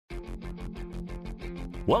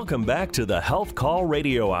Welcome back to the Health Call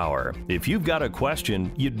Radio Hour. If you've got a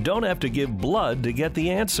question, you don't have to give blood to get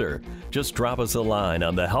the answer. Just drop us a line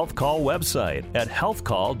on the Health Call website at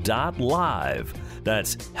healthcall.live.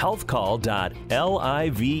 That's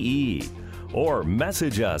healthcall.live. Or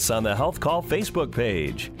message us on the Health Call Facebook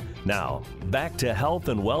page. Now, back to health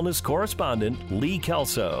and wellness correspondent Lee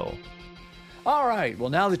Kelso. All right,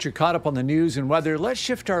 well, now that you're caught up on the news and weather, let's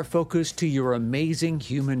shift our focus to your amazing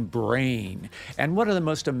human brain. And one of the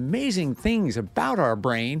most amazing things about our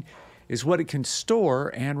brain is what it can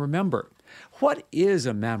store and remember. What is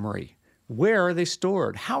a memory? Where are they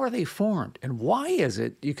stored? How are they formed? And why is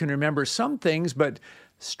it you can remember some things but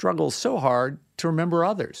struggle so hard to remember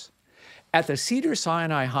others? At the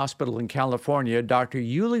Cedars-Sinai Hospital in California, Dr.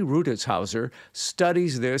 Uli Rudeshauser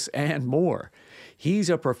studies this and more.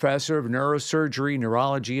 He's a professor of neurosurgery,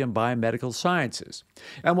 neurology, and biomedical sciences.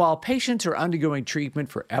 And while patients are undergoing treatment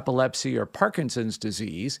for epilepsy or Parkinson's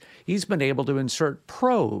disease, he's been able to insert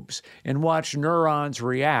probes and watch neurons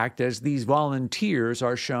react as these volunteers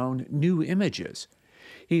are shown new images.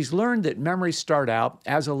 He's learned that memories start out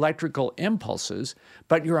as electrical impulses,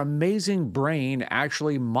 but your amazing brain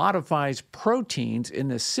actually modifies proteins in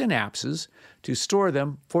the synapses to store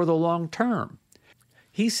them for the long term.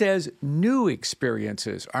 He says new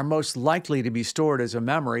experiences are most likely to be stored as a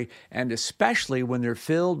memory, and especially when they're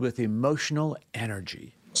filled with emotional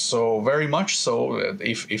energy. So very much so,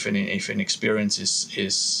 if an experience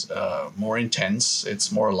is more intense,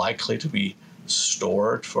 it's more likely to be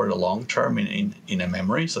stored for the long term in a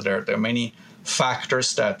memory. So there are many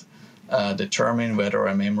factors that determine whether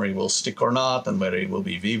a memory will stick or not, and whether it will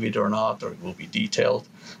be vivid or not, or it will be detailed.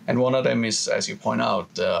 And one of them is, as you point out,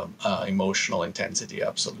 emotional intensity,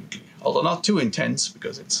 absolutely. Although not too intense,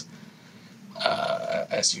 because it's,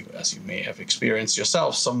 as you may have experienced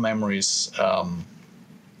yourself, some memories,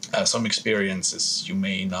 some experiences you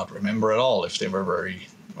may not remember at all if they were very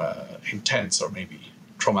intense or maybe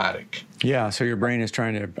traumatic. Yeah, so your brain is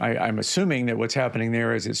trying to, I'm assuming that what's happening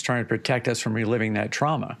there is it's trying to protect us from reliving that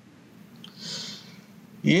trauma.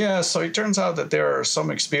 Yeah, so it turns out that there are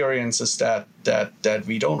some experiences that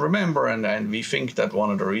we don't remember, and we think that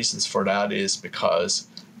one of the reasons for that is because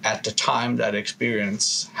at the time that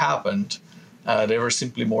experience happened, there were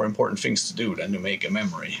simply more important things to do than to make a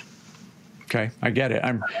memory. Okay, I get it.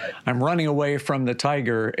 I'm running away from the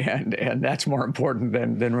tiger, and that's more important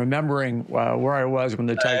than remembering where I was when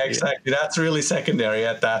the tiger. Exactly, that's really secondary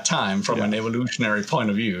at that time from an evolutionary point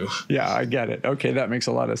of view. Yeah, I get it. Okay, that makes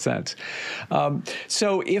a lot of sense.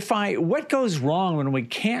 So what goes wrong when we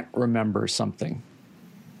can't remember something?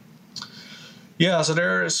 Yeah, so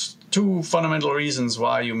there's two fundamental reasons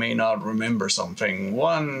why you may not remember something.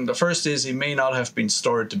 One, the first is it may not have been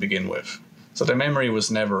stored to begin with. So the memory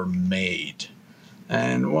was never made.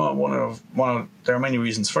 And there are many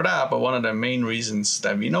reasons for that, but one of the main reasons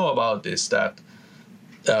that we know about is that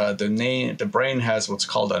the brain has what's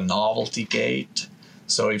called a novelty gate.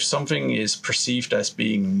 So if something is perceived as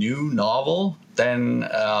being new, novel, then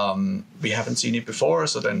we haven't seen it before,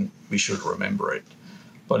 so then we should remember it.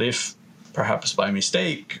 But if perhaps by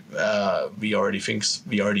mistake, we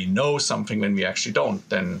already know something when we actually don't,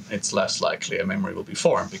 then it's less likely a memory will be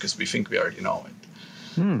formed because we think we already know it.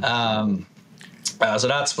 So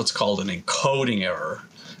that's what's called an encoding error.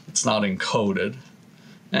 It's not encoded.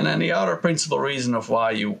 And then the other principal reason of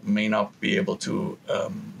why you may not be able to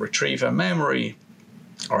retrieve a memory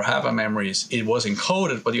or have a memory is it was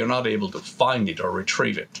encoded, but you're not able to find it or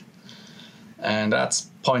retrieve it. And that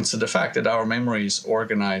points to the fact that our memory is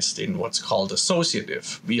organized in what's called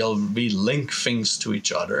associative. We link things to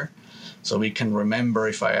each other. So we can remember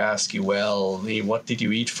if I ask you, well, Lee, what did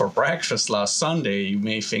you eat for breakfast last Sunday? You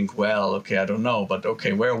may think, well, okay, I don't know. But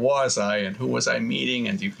okay, where was I and who was I meeting?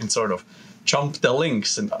 And you can sort of jump the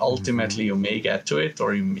links and ultimately you may get to it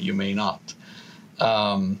or you may not.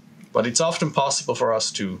 But it's often possible for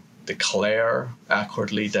us to declare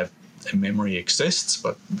accurately that a memory exists,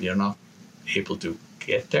 but we are not able to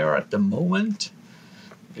get there at the moment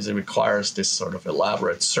because it requires this sort of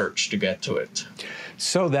elaborate search to get to it.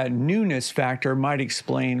 So that newness factor might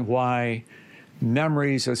explain why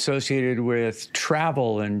memories associated with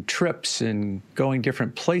travel and trips and going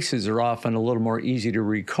different places are often a little more easy to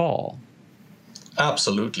recall.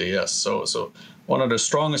 Absolutely, yes. So one of the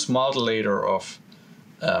strongest modulator of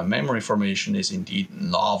memory formation is indeed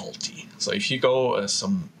novelty. So if you go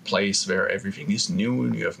some place where everything is new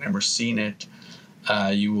and you have never seen it,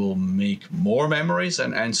 you will make more memories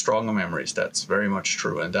and stronger memories. That's very much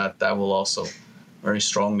true. And that will also very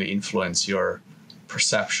strongly influence your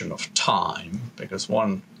perception of time, because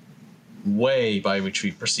one way by which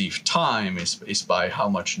we perceive time is by how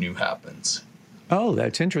much new happens. Oh,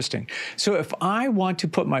 that's interesting. So if I want to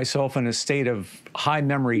put myself in a state of high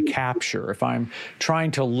memory capture, if I'm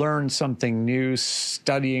trying to learn something new,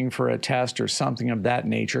 studying for a test or something of that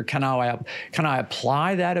nature, can I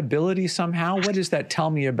apply that ability somehow? What does that tell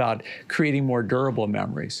me about creating more durable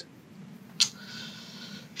memories?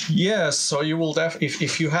 Yes, so you will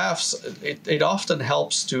if you have it often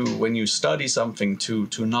helps to, when you study something, to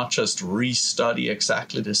not just restudy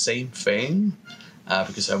exactly the same thing,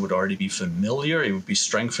 because that would already be familiar. It would be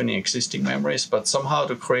strengthening existing memories, but somehow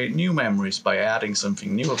to create new memories by adding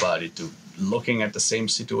something new about it, to looking at the same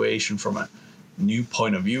situation from a new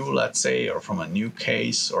point of view, let's say, or from a new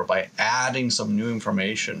case, or by adding some new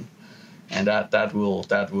information, and that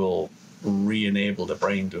will re-enable the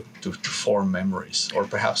brain to form memories, or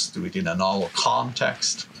perhaps do it in a novel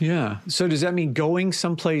context. Yeah. So does that mean going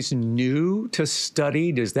someplace new to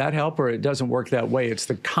study? Does that help, or it doesn't work that way? It's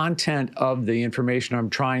the content of the information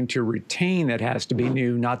I'm trying to retain that has to be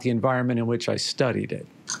new, not the environment in which I studied it.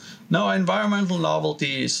 No, environmental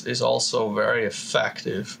novelty is also very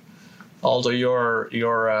effective, although you're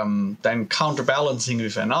then counterbalancing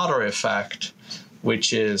with another effect,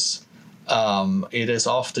 which is it is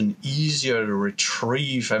often easier to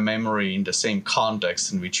retrieve a memory in the same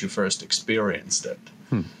context in which you first experienced it.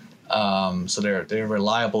 So there are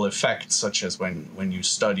reliable effects, such as when you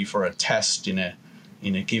study for a test in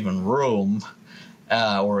a given room,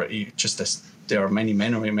 or just as there are many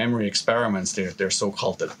memory experiments. They're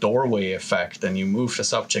so-called the doorway effect, and you move the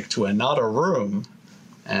subject to another room,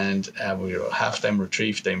 and we will have them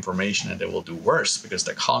retrieve the information, and they will do worse because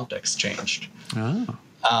the context changed. Oh.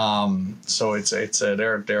 So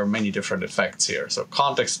there are many different effects here. So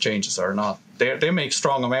context changes are not, they make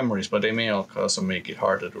stronger memories, but they may also make it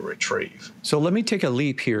harder to retrieve. So let me take a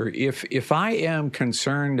leap here. If I am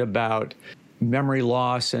concerned about memory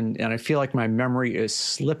loss and I feel like my memory is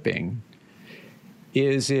slipping,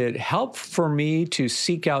 is it helpful for me to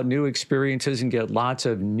seek out new experiences and get lots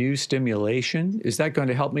of new stimulation? Is that going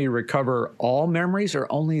to help me recover all memories, or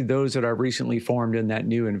only those that are recently formed in that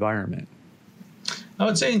new environment? I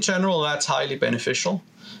would say in general that's highly beneficial,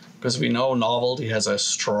 because we know novelty has a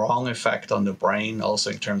strong effect on the brain, also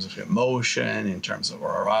in terms of emotion, in terms of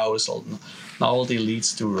arousal. Novelty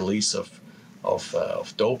leads to release of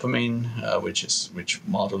dopamine, which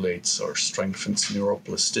modulates or strengthens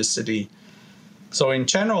neuroplasticity. So in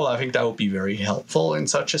general, I think that would be very helpful in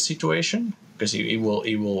such a situation, because it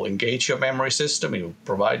will engage your memory system. It will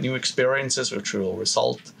provide new experiences, which will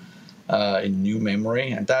result in new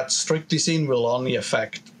memory, and that, strictly seen, will only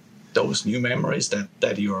affect those new memories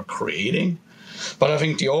that you are creating. But I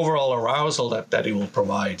think the overall arousal that it will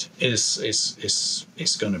provide is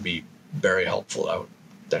going to be very helpful. I would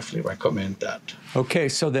definitely recommend that. Okay,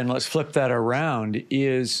 so then let's flip that around.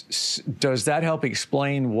 Does that help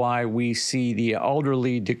explain why we see the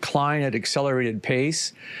elderly decline at accelerated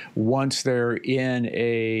pace once they're in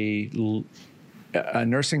a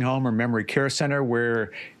nursing home or memory care center,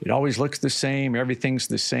 where it always looks the same, everything's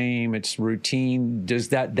the same, it's routine? Does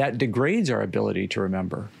that degrades our ability to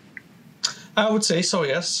remember? I would say so,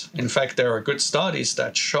 yes. In fact, there are good studies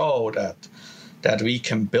that show that we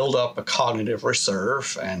can build up a cognitive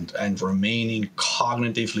reserve, and remaining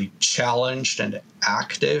cognitively challenged and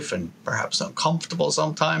active and perhaps uncomfortable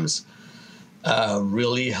sometimes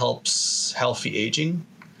really helps healthy aging.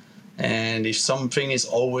 And if something is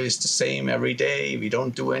always the same every day, we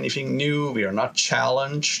don't do anything new, we are not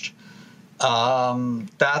challenged,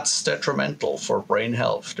 that's detrimental for brain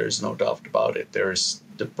health. There's no doubt about it.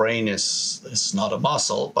 The brain is not a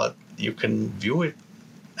muscle, but you can view it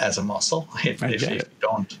as a muscle. If you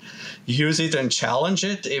don't use it and challenge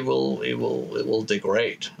it, it will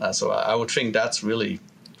degrade. So I would think that's really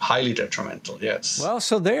highly detrimental, yes. Well,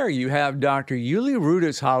 so there you have Dr. Uli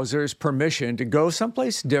Rudishauser's permission to go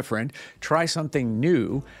someplace different, try something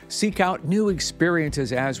new, seek out new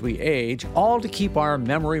experiences as we age, all to keep our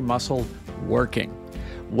memory muscle working.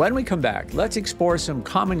 When we come back, let's explore some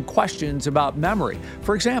common questions about memory.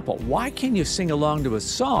 For example, why can you sing along to a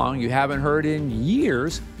song you haven't heard in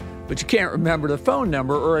years, but you can't remember the phone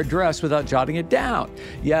number or address without jotting it down?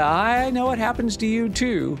 Yeah, I know it happens to you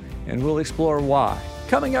too, and we'll explore why.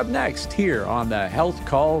 Coming up next here on the Health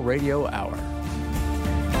Call Radio Hour.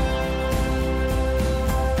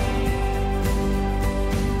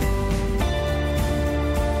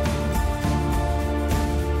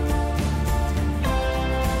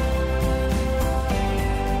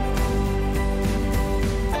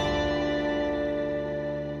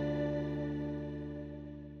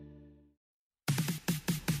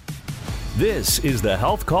 This is the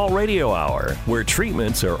Health Call Radio Hour, where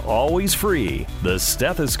treatments are always free, the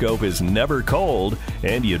stethoscope is never cold,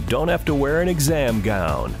 and you don't have to wear an exam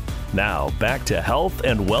gown. Now, back to health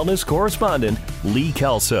and wellness correspondent Lee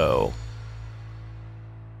Kelso.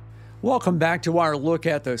 Welcome back to our look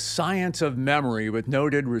at the science of memory with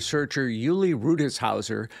noted researcher Uli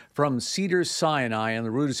Rudishauser from Cedars-Sinai and the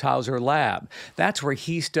Rudishauser Lab. That's where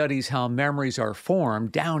he studies how memories are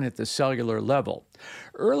formed down at the cellular level.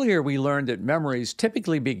 Earlier, we learned that memories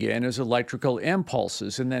typically begin as electrical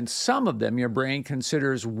impulses, and then some of them your brain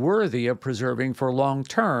considers worthy of preserving for long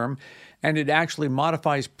term, and it actually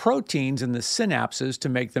modifies proteins in the synapses to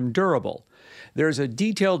make them durable. There's a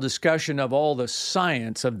detailed discussion of all the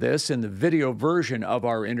science of this in the video version of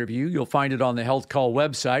our interview. You'll find it on the Health Call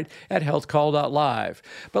website at healthcall.live.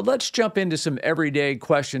 But let's jump into some everyday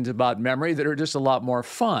questions about memory that are just a lot more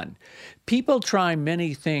fun. People try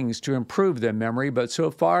many things to improve their memory, but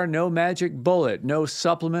so far, no magic bullet, no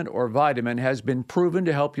supplement or vitamin has been proven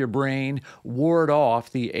to help your brain ward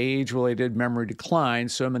off the age-related memory decline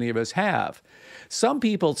so many of us have. Some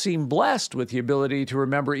people seem blessed with the ability to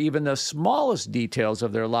remember even the smallest details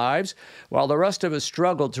of their lives, while the rest of us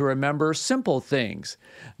struggle to remember simple things.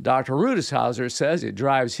 Dr. Rudishauser says it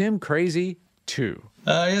drives him crazy, too.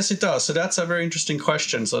 Yes, it does. So that's a very interesting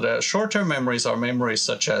question. So the short-term memories are memories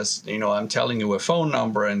such as, I'm telling you a phone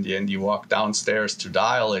number and you walk downstairs to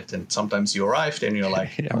dial it, and sometimes you arrive there and you're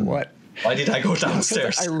like, what? Why did I go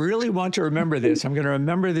downstairs? I really want to remember this. I'm going to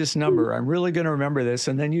remember this number. I'm really going to remember this,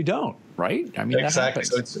 and then you don't, right? I mean, exactly.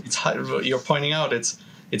 So it's you're pointing out it's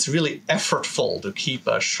really effortful to keep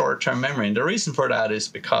a short-term memory, and the reason for that is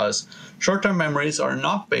because short-term memories are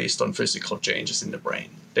not based on physical changes in the brain.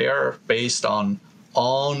 They are based on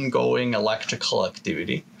ongoing electrical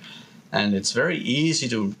activity, and it's very easy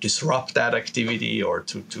to disrupt that activity or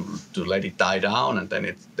to let it die down, and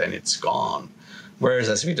then it's gone. Whereas,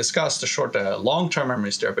 as we discussed, the long-term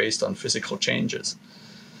memories, they're based on physical changes.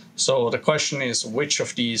 So the question is, which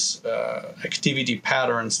of these activity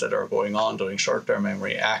patterns that are going on during short-term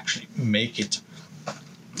memory actually make it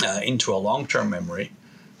into a long-term memory?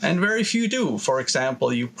 And very few do. For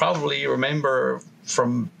example, you probably remember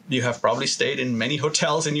you have probably stayed in many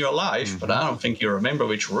hotels in your life, but I don't think you remember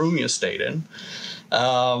which room you stayed in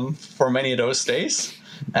for many of those days.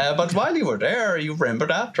 But while you were there, you remember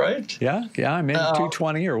that, right? Yeah, I'm in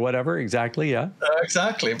 220 or whatever, exactly, yeah.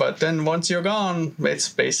 Exactly, but then once you're gone, it's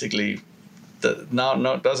basically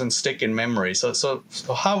doesn't stick in memory. So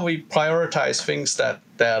how we prioritize things that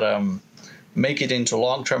make it into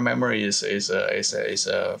long-term memory is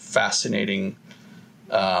a fascinating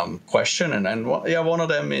question, and one of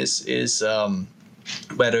them is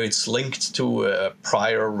whether it's linked to a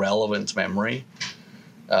prior relevant memory.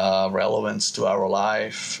 Relevance to our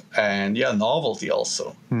life, and novelty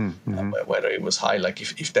also. Whether it was high, like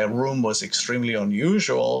if that room was extremely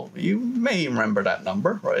unusual, you may remember that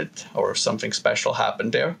number, right? Or if something special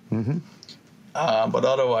happened there. But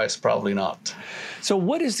otherwise, probably not. So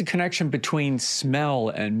what is the connection between smell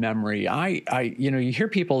and memory? You hear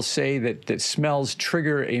people say that smells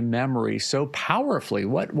trigger a memory so powerfully.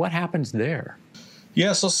 What happens there?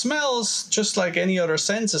 Yeah, so smells, just like any other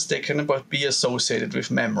senses, they can be associated with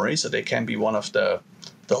memory. So they can be one of the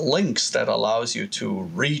links that allows you to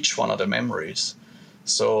reach one of the memories.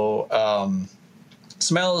 So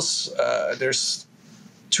smells, there's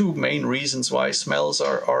two main reasons why smells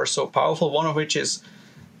are so powerful. One of which is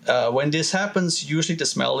when this happens, usually the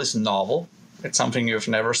smell is novel. It's something you've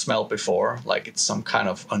never smelled before, like it's some kind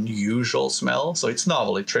of unusual smell. So it's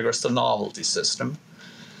novel. It triggers the novelty system.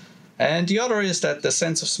 And the other is that the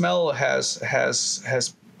sense of smell has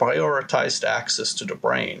prioritized access to the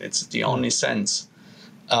brain. It's the only sense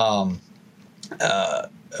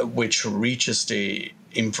which reaches the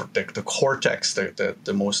cortex,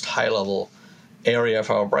 the most high-level area of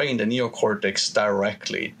our brain, the neocortex,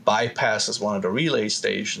 directly. It bypasses one of the relay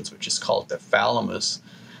stations, which is called the thalamus.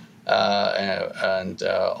 And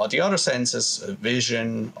the other senses,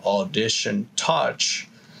 vision, audition, touch,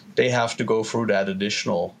 they have to go through that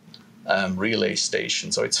additional relay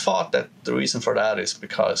station. So it's thought that the reason for that is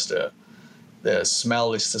because the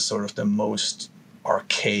smell is the most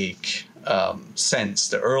archaic sense,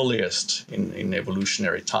 the earliest in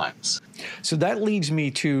evolutionary times. So that leads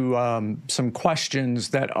me to some questions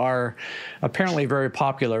that are apparently very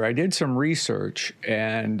popular. I did some research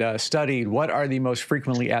and studied what are the most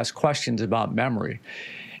frequently asked questions about memory.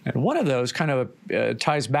 And one of those kind of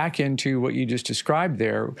ties back into what you just described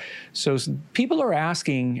there. So people are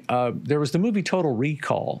asking, there was the movie Total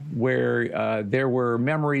Recall, where there were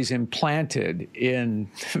memories implanted in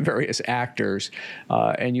various actors,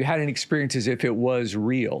 and you had an experience as if it was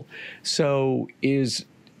real. So is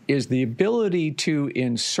the ability to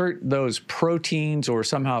insert those proteins or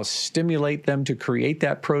somehow stimulate them to create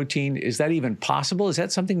that protein, is that even possible? Is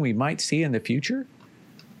that something we might see in the future?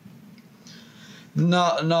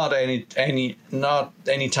 Not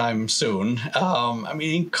anytime soon. I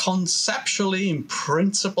mean, conceptually, in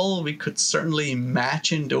principle, we could certainly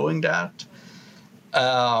imagine doing that.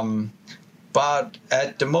 But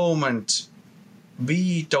at the moment,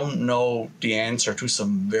 we don't know the answer to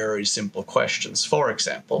some very simple questions. For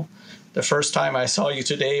example, the first time I saw you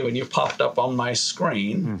today, when you popped up on my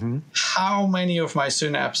screen, how many of my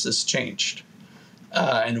synapses changed?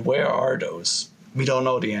 And where are those? We don't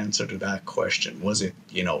know the answer to that question. Was it,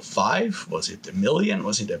 5? Was it 1 million?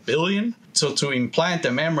 Was it 1 billion? So to implant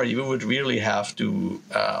the memory, we would really have to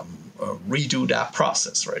redo that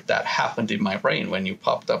process, right? That happened in my brain when you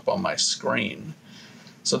popped up on my screen.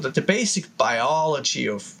 So that the basic biology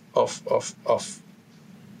of which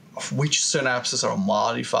synapses are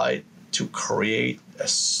modified to create a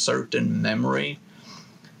certain memory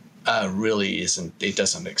really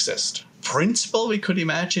doesn't exist. Principle, we could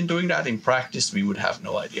imagine doing that. In practice, we would have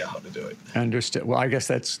no idea how to do it. Understood. Well, I guess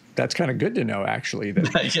that's kind of good to know, actually,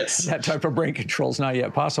 that yes. That type of brain control is not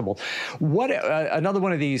yet possible. What another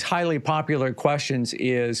one of these highly popular questions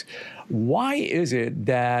is, why is it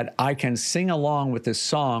that I can sing along with this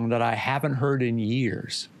song that I haven't heard in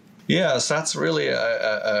years? Yes, that's really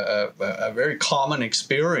a very common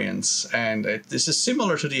experience. And this is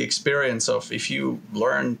similar to the experience of if you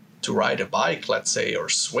learn to ride a bike, let's say, or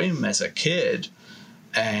swim as a kid,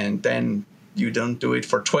 and then you don't do it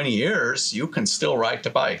for 20 years, you can still ride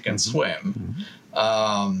the bike and swim.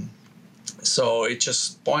 So it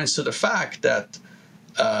just points to the fact that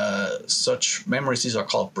such memories, these are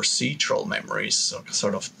called procedural memories, so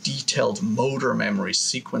sort of detailed motor memories,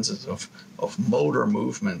 sequences of motor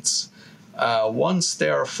movements. Once they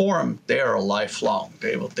are formed, they are lifelong.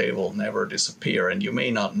 They will never disappear, and you may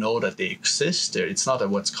not know that they exist. It's not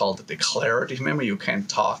what's called a declarative memory. You can't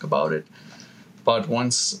talk about it, but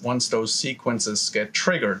once those sequences get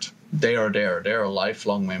triggered, they are there. They are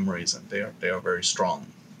lifelong memories, and they are very strong.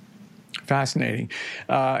 Fascinating.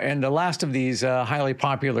 And the last of these highly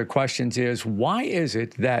popular questions is, why is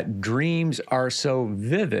it that dreams are so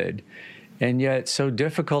vivid and yet so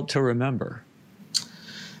difficult to remember?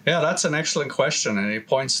 Yeah, that's an excellent question, and it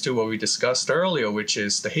points to what we discussed earlier, which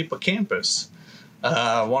is the hippocampus.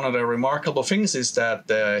 One of the remarkable things is that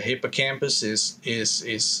the hippocampus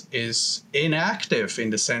is inactive in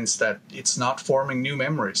the sense that it's not forming new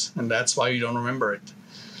memories, and that's why you don't remember it.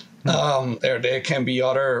 There can be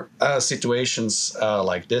other situations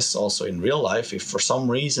like this also in real life. If for some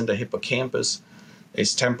reason the hippocampus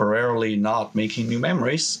is temporarily not making new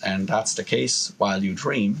memories, and that's the case while you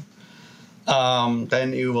dream,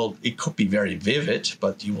 then it could be very vivid,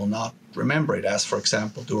 but you will not remember it. As, for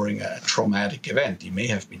example, during a traumatic event, it may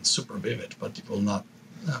have been super vivid, but it will not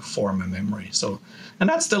form a memory. And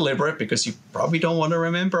that's deliberate because you probably don't want to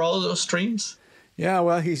remember all of those dreams. Yeah,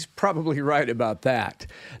 well, he's probably right about that.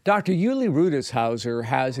 Dr. Uli Rudeshauser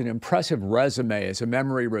has an impressive resume as a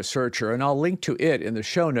memory researcher, and I'll link to it in the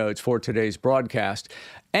show notes for today's broadcast.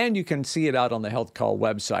 And you can see it out on the Health Call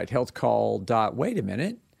website, healthcall. Wait a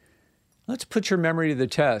minute. Let's put your memory to the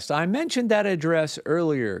test. I mentioned that address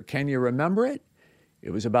earlier. Can you remember it?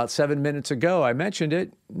 It was about 7 minutes ago I mentioned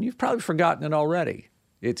it. You've probably forgotten it already.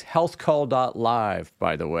 It's healthcall.live,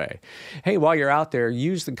 by the way. Hey, while you're out there,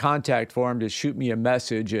 use the contact form to shoot me a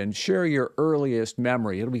message and share your earliest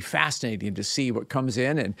memory. It'll be fascinating to see what comes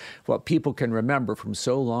in and what people can remember from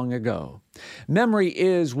so long ago. Memory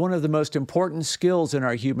is one of the most important skills in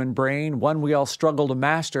our human brain, one we all struggle to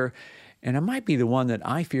master, and it might be the one that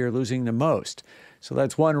I fear losing the most. So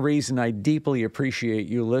that's one reason I deeply appreciate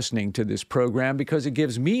you listening to this program, because it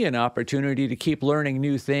gives me an opportunity to keep learning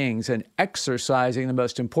new things and exercising the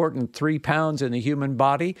most important 3 pounds in the human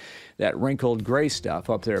body, that wrinkled gray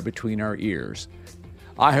stuff up there between our ears.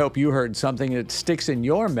 I hope you heard something that sticks in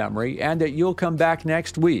your memory and that you'll come back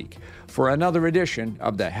next week for another edition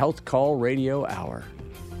of the Health Call Radio Hour.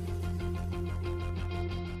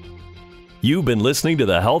 You've been listening to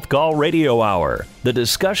the Health Call Radio Hour. The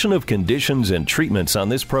discussion of conditions and treatments on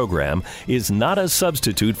this program is not a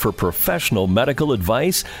substitute for professional medical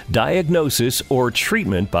advice, diagnosis, or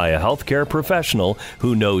treatment by a healthcare professional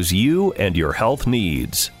who knows you and your health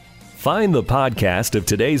needs. Find the podcast of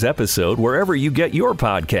today's episode wherever you get your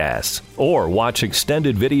podcasts, or watch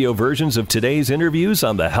extended video versions of today's interviews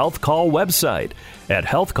on the Health Call website at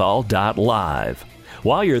healthcall.live.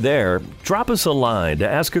 While you're there, drop us a line to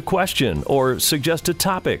ask a question or suggest a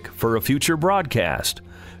topic for a future broadcast.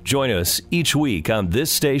 Join us each week on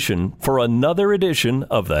this station for another edition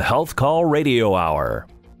of the Health Call Radio Hour.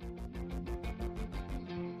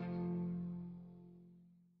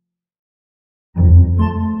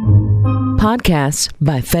 Podcasts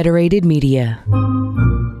by Federated Media.